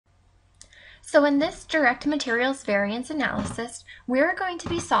So in this direct materials variance analysis, we're going to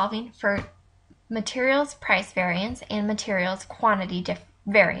be solving for materials price variance and materials quantity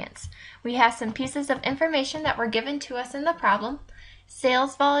variance. We have some pieces of information that were given to us in the problem: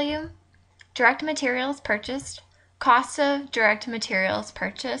 sales volume, direct materials purchased, cost of direct materials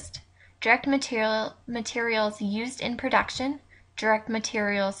purchased, direct materials used in production, direct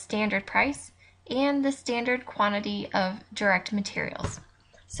materials standard price, and the standard quantity of direct materials.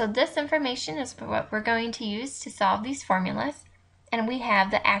 So this information is what we're going to use to solve these formulas. And we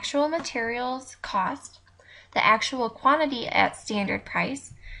have the actual materials cost, the actual quantity at standard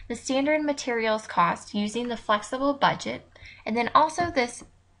price, the standard materials cost using the flexible budget, and then also this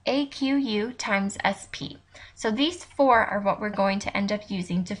AQU times SP. So these four are what we're going to end up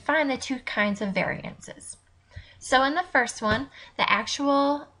using to find the two kinds of variances. So in the first one, the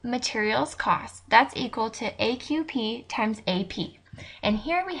actual materials cost, that's equal to AQP times AP. And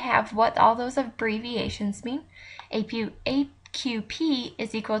here we have what all those abbreviations mean. AQP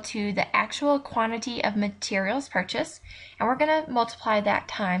is equal to the actual quantity of materials purchased, and we're going to multiply that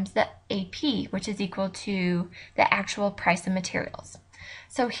times the AP, which is equal to the actual price of materials.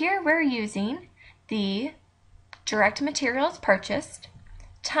 So here we're using the direct materials purchased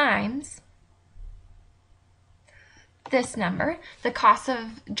times this number, the cost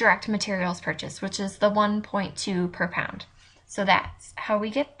of direct materials purchased, which is the 1.2 per pound. So that's how we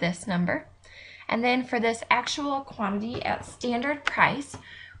get this number. And then for this actual quantity at standard price,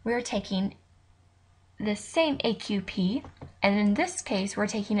 we're taking the same AQP, and in this case, we're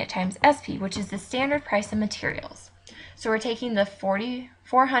taking it times SP, which is the standard price of materials. So we're taking the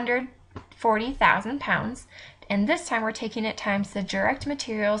 440,000 pounds, and this time we're taking it times the direct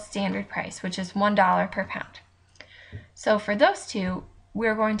materials standard price, which is $1 per pound. So for those two,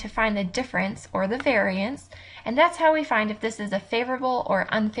 we're going to find the difference or the variance, and that's how we find if this is a favorable or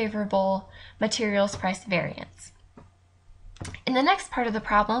unfavorable materials price variance. In the next part of the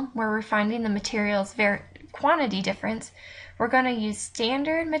problem, where we're finding the materials quantity difference, we're going to use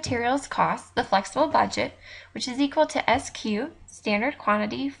standard materials cost, the flexible budget, which is equal to SQ, standard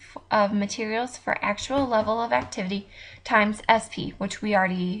quantity of materials for actual level of activity, times SP, which we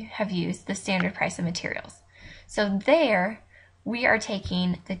already have used, the standard price of materials. So there, we are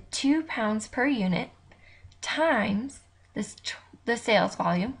taking the 2 pounds per unit times the sales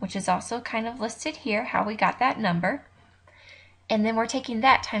volume, which is also kind of listed here, how we got that number. And then we're taking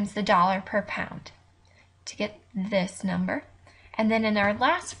that times the dollar per pound to get this number. And then in our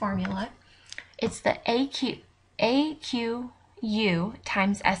last formula, it's the AQU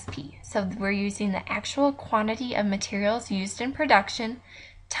times SP. So we're using the actual quantity of materials used in production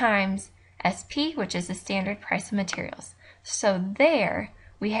times SP, which is the standard price of materials. So there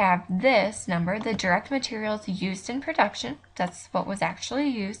we have this number, the direct materials used in production, that's what was actually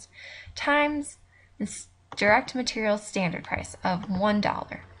used, times the direct materials standard price of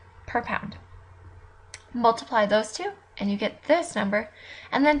 $1 per pound. Multiply those two and you get this number,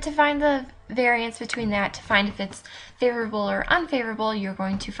 and then to find the variance between that, to find if it's favorable or unfavorable, you're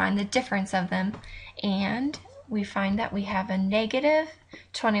going to find the difference of them, and we find that we have a negative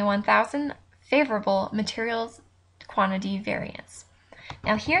 21,000 favorable materials quantity variance.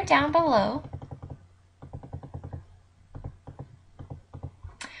 Now here down below,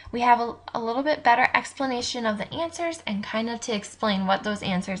 we have a little bit better explanation of the answers and kind of to explain what those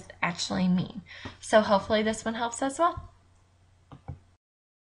answers actually mean. So hopefully this one helps as well.